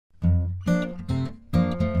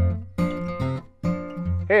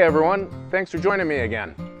Hey everyone, thanks for joining me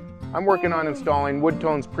again. I'm working on installing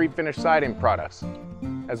Woodtone's pre-finished siding products.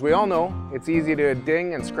 As we all know, it's easy to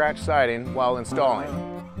ding and scratch siding while installing.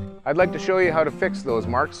 I'd like to show you how to fix those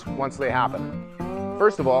marks once they happen.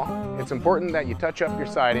 First of all, it's important that you touch up your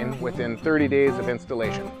siding within 30 days of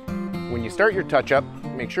installation. When you start your touch-up,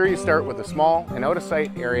 make sure you start with a small and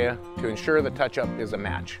out-of-sight area to ensure the touch-up is a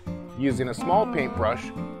match. Using a small paintbrush,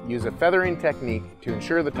 use a feathering technique to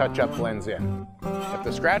ensure the touch-up blends in. If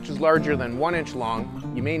the scratch is larger than 1 inch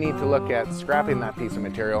long, you may need to look at scrapping that piece of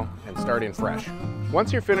material and starting fresh.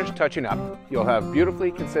 Once you're finished touching up, you'll have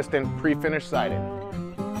beautifully consistent pre-finished siding.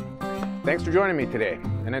 Thanks for joining me today,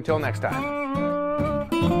 and until next time.